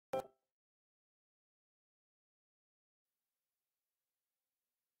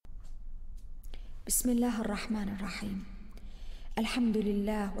بسم الله الرحمن الرحيم. الحمد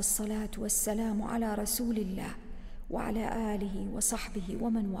لله والصلاة والسلام على رسول الله وعلى آله وصحبه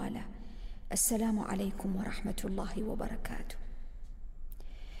ومن والاه. السلام عليكم ورحمة الله وبركاته.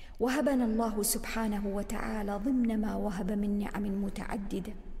 وهبنا الله سبحانه وتعالى ضمن ما وهب من نعم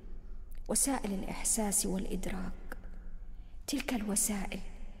متعددة وسائل الإحساس والإدراك، تلك الوسائل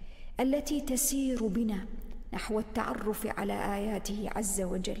التي تسير بنا نحو التعرف على آياته عز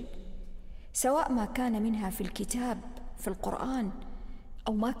وجل، سواء ما كان منها في الكتاب في القرآن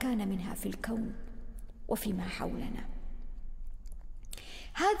أو ما كان منها في الكون وفيما حولنا.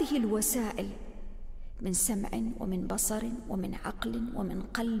 هذه الوسائل من سمع ومن بصر ومن عقل ومن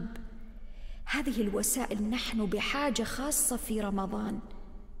قلب، هذه الوسائل نحن بحاجة خاصة في رمضان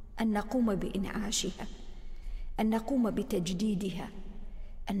أن نقوم بإنعاشها، أن نقوم بتجديدها،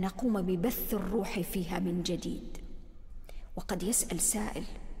 أن نقوم ببث الروح فيها من جديد. وقد يسأل سائل: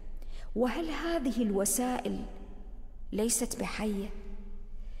 وهل هذه الوسائل ليست بحية؟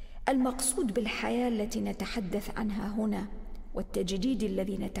 المقصود بالحياة التي نتحدث عنها هنا والتجديد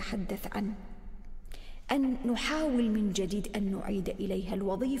الذي نتحدث عنه أن نحاول من جديد أن نعيد إليها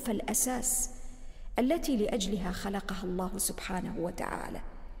الوظيفة الأساس التي لأجلها خلقها الله سبحانه وتعالى.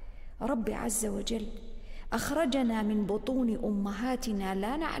 رب عز وجل أخرجنا من بطون أمهاتنا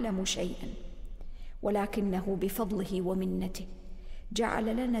لا نعلم شيئا، ولكنه بفضله ومنته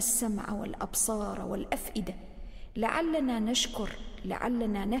جعل لنا السمع والأبصار والأفئدة لعلنا نشكر،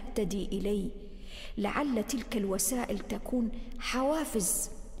 لعلنا نهتدي إليه، لعل تلك الوسائل تكون حوافز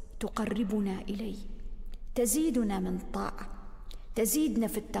تقربنا إليه، تزيدنا من طاعة، تزيدنا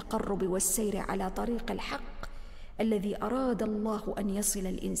في التقرب والسير على طريق الحق الذي أراد الله أن يصل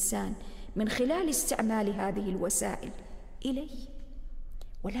الإنسان من خلال استعمال هذه الوسائل إليه.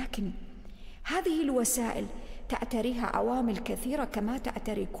 ولكن هذه الوسائل تعتريها عوامل كثيرة كما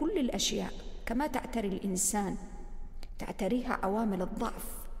تعتري كل الأشياء، كما تعتري الإنسان، تعتريها عوامل الضعف،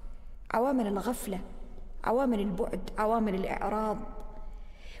 عوامل الغفلة، عوامل البعد، عوامل الإعراض،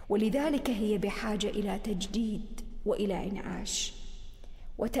 ولذلك هي بحاجة إلى تجديد وإلى إنعاش.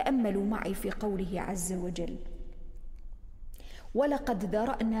 وتأملوا معي في قوله عز وجل: ولقد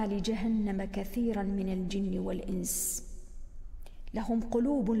ذرأنا لجهنم كثيرا من الجن والإنس لهم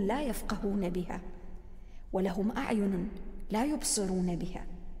قلوب لا يفقهون بها ولهم أعين لا يبصرون بها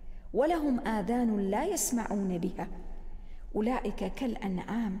ولهم آذان لا يسمعون بها أولئك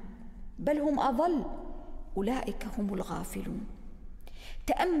كالأنعام بل هم أضل أولئك هم الغافلون.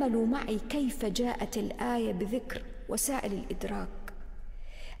 تأملوا معي كيف جاءت الآية بذكر وسائل الإدراك،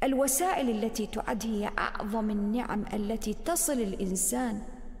 الوسائل التي تعد هي أعظم النعم التي تصل الإنسان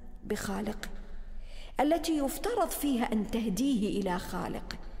بخالقه، التي يفترض فيها أن تهديه إلى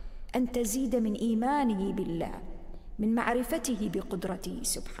خالقه، أن تزيد من إيمانه بالله، من معرفته بقدرته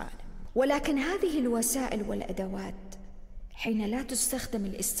سبحانه. ولكن هذه الوسائل والأدوات حين لا تستخدم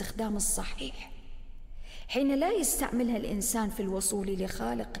الاستخدام الصحيح، حين لا يستعملها الإنسان في الوصول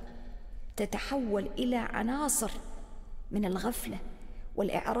لخالقه، تتحول إلى عناصر من الغفلة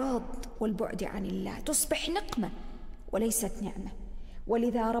والإعراض والبعد عن الله، تصبح نقمة وليست نعمة.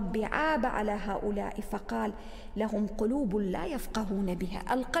 ولذا ربي عاب على هؤلاء فقال: لهم قلوب لا يفقهون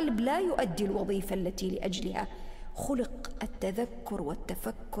بها. القلب لا يؤدي الوظيفة التي لأجلها خلق، التذكر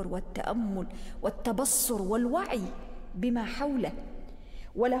والتفكر والتأمل والتبصر والوعي بما حوله.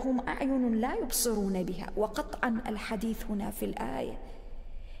 ولهم أعين لا يبصرون بها. وقطعا الحديث هنا في الآية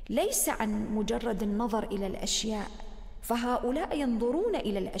ليس عن مجرد النظر إلى الأشياء، فهؤلاء ينظرون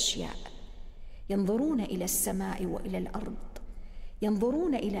إلى الأشياء، ينظرون إلى السماء وإلى الأرض،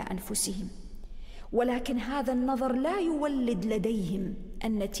 ينظرون إلى أنفسهم، ولكن هذا النظر لا يولد لديهم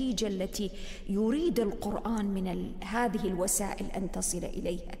النتيجة التي يريد القرآن من هذه الوسائل أن تصل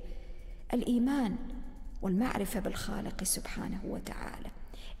إليها: الإيمان والمعرفة بالخالق سبحانه وتعالى،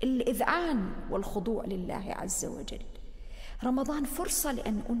 الإذعان والخضوع لله عز وجل. رمضان فرصة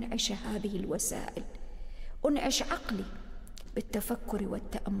لأن أنعش هذه الوسائل، أنعش عقلي بالتفكر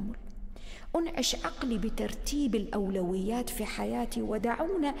والتأمل، أنعش عقلي بترتيب الأولويات في حياتي.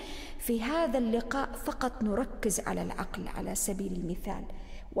 ودعونا في هذا اللقاء فقط نركز على العقل على سبيل المثال،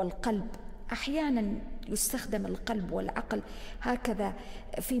 والقلب. أحيانا يستخدم القلب والعقل هكذا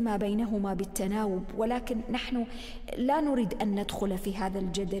فيما بينهما بالتناوب، ولكن نحن لا نريد أن ندخل في هذا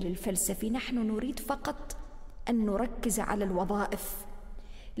الجدل الفلسفي، نحن نريد فقط أن نركز على الوظائف.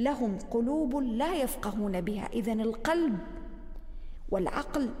 لهم قلوب لا يفقهون بها. إذن القلب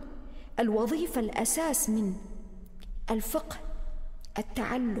والعقل الوظيفة الأساس من الفقه،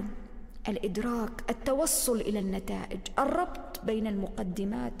 التعلم، الإدراك، التوصل إلى النتائج، الربط بين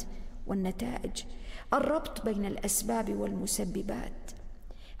المقدمات والنتائج، الربط بين الأسباب والمسببات.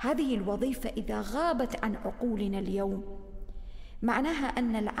 هذه الوظيفة إذا غابت عن عقولنا اليوم معناها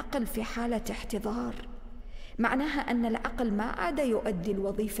أن العقل في حالة احتضار، معناها أن العقل ما عاد يؤدي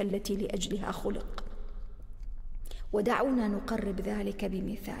الوظيفة التي لأجلها خلق. ودعونا نقرب ذلك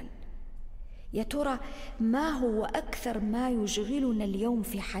بمثال. يا ترى ما هو أكثر ما يشغلنا اليوم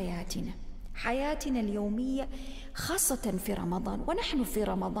في حياتنا اليومية، خاصة في رمضان؟ ونحن في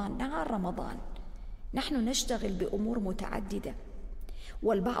رمضان، نهار رمضان، نحن نشتغل بأمور متعددة،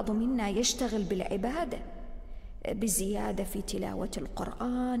 والبعض منا يشتغل بالعبادة، بزيادة في تلاوة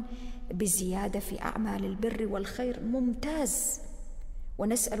القرآن، بزيادة في أعمال البر والخير، ممتاز،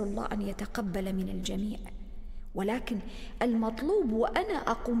 ونسأل الله أن يتقبل من الجميع. ولكن المطلوب وأنا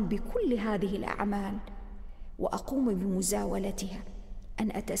أقوم بكل هذه الأعمال وأقوم بمزاولتها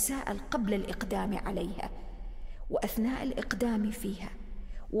أن أتساءل قبل الإقدام عليها، وأثناء الإقدام فيها،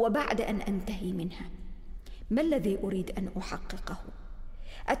 وبعد أن أنتهي منها، ما الذي أريد أن أحققه؟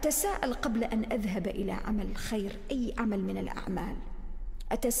 أتساءل قبل أن أذهب إلى عمل الخير، أي عمل من الأعمال.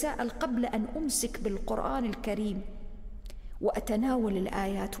 أتساءل قبل أن أمسك بالقرآن الكريم وأتناول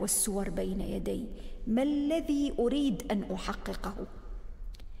الآيات والسور بين يدي، ما الذي أريد أن أحققه؟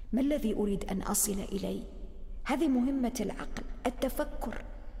 ما الذي أريد أن أصل إليه؟ هذه مهمة العقل، التفكر،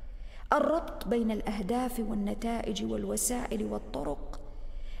 الربط بين الأهداف والنتائج والوسائل والطرق،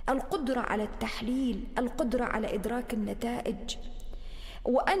 القدرة على التحليل، القدرة على إدراك النتائج.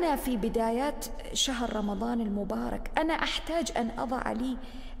 وأنا في بدايات شهر رمضان المبارك أنا أحتاج أن أضع لي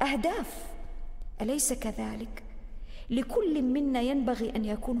أهداف، أليس كذلك؟ لكل منا ينبغي أن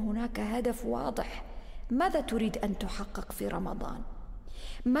يكون هناك هدف واضح. ماذا تريد أن تحقق في رمضان؟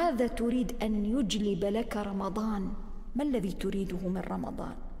 ماذا تريد أن يجلب لك رمضان؟ ما الذي تريده من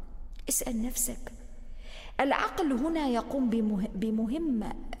رمضان؟ اسأل نفسك. العقل هنا يقوم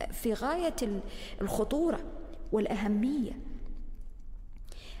بمهمة في غاية الخطورة والأهمية.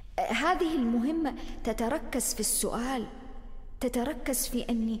 هذه المهمة تتركز في السؤال، تتركز في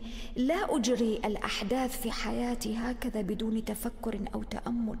أني لا أجري الأحداث في حياتي هكذا بدون تفكر أو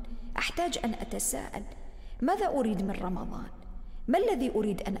تأمل. أحتاج أن أتساءل: ماذا أريد من رمضان؟ ما الذي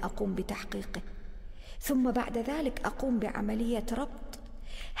أريد أن أقوم بتحقيقه؟ ثم بعد ذلك أقوم بعملية ربط.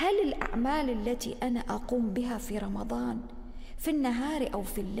 هل الأعمال التي أنا أقوم بها في رمضان في النهار أو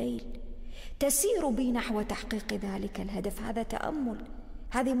في الليل تسير بي نحو تحقيق ذلك الهدف؟ هذا تأمل،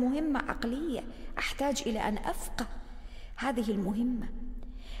 هذه مهمة عقلية. أحتاج إلى أن أفقه هذه المهمة،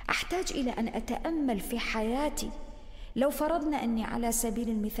 أحتاج إلى أن أتأمل في حياتي. لو فرضنا أني على سبيل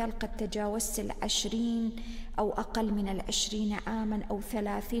المثال قد تجاوزت 20 أو أقل من 20 عاما أو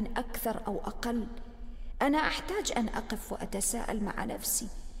 30 أكثر أو أقل، أنا أحتاج أن أقف وأتساءل مع نفسي: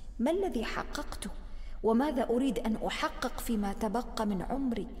 ما الذي حققته؟ وماذا أريد أن أحقق فيما تبقى من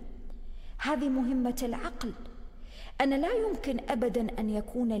عمري؟ هذه مهمة العقل. أنا لا يمكن أبدا أن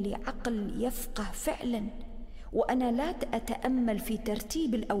يكون لي عقل يفقه فعلا وأنا لا أتأمل في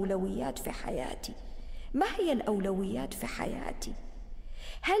ترتيب الأولويات في حياتي. ما هي الأولويات في حياتي؟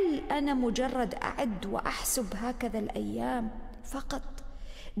 هل أنا مجرد أعد وأحسب هكذا الأيام فقط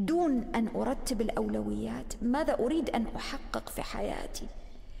دون أن أرتب الأولويات؟ ماذا أريد أن أحقق في حياتي؟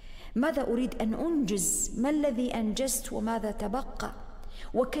 ماذا أريد أن أنجز؟ ما الذي أنجزت وماذا تبقى؟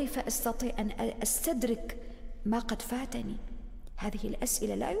 وكيف أستطيع أن أستدرك ما قد فاتني؟ هذه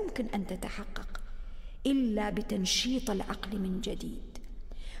الأسئلة لا يمكن أن تتحقق إلا بتنشيط العقل من جديد.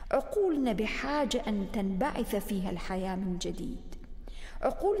 عقولنا بحاجة أن تنبعث فيها الحياة من جديد.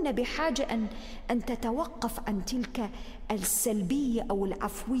 عقولنا بحاجة أن تتوقف عن تلك السلبية أو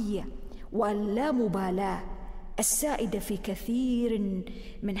العفوية واللامبالاة السائدة في كثير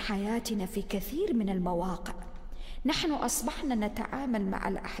من حياتنا في كثير من المواقع. نحن أصبحنا نتعامل مع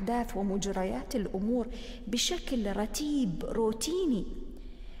الأحداث ومجريات الأمور بشكل رتيب روتيني.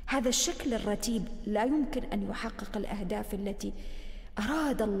 هذا الشكل الرتيب لا يمكن أن يحقق الأهداف التي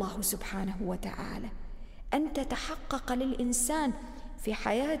أراد الله سبحانه وتعالى أن تتحقق للإنسان في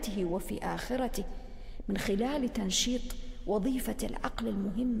حياته وفي آخرته من خلال تنشيط وظيفة العقل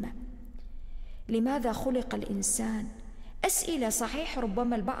المهمة. لماذا خلق الإنسان؟ أسئلة صحيح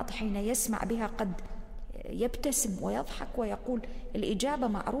ربما البعض حين يسمع بها قد يبتسم ويضحك ويقول الإجابة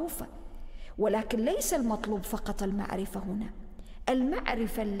معروفة، ولكن ليس المطلوب فقط المعرفة هنا.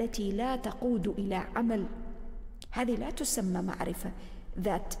 المعرفة التي لا تقود إلى عمل هذه لا تسمى معرفة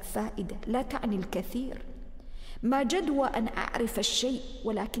ذات فائدة، لا تعني الكثير. ما جدوى أن أعرف الشيء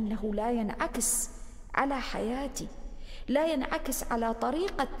ولكنه لا ينعكس على حياتي، لا ينعكس على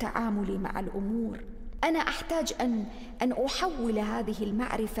طريقة تعاملي مع الأمور. أنا أحتاج أن أحول هذه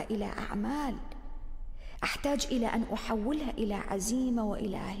المعرفة إلى أعمال، أحتاج إلى أن أحولها إلى عزيمة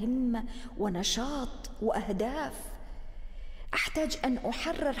وإلى همة ونشاط وأهداف. أحتاج أن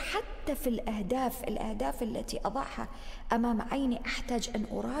أحرر حتى في الأهداف التي أضعها أمام عيني، أحتاج أن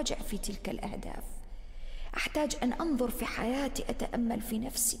أراجع في تلك الأهداف، أحتاج أن أنظر في حياتي، أتأمل في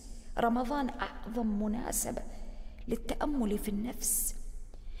نفسي. رمضان أعظم مناسبة للتأمل في النفس،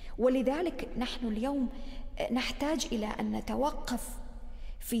 ولذلك نحن اليوم نحتاج إلى أن نتوقف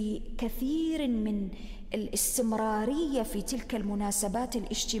في كثير من الاستمرارية في تلك المناسبات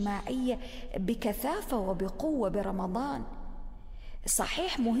الاجتماعية بكثافة وبقوة برمضان.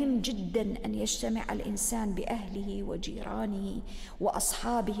 صحيح مهم جدا أن يجتمع الإنسان بأهله وجيرانه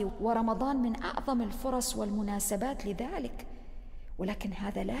وأصحابه، ورمضان من أعظم الفرص والمناسبات لذلك، ولكن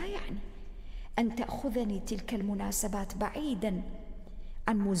هذا لا يعني أن تأخذني تلك المناسبات بعيدا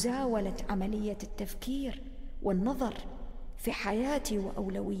عن مزاولة عملية التفكير والنظر في حياتي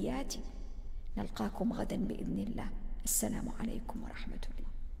وأولوياتي. نلقاكم غدا بإذن الله. السلام عليكم ورحمة الله.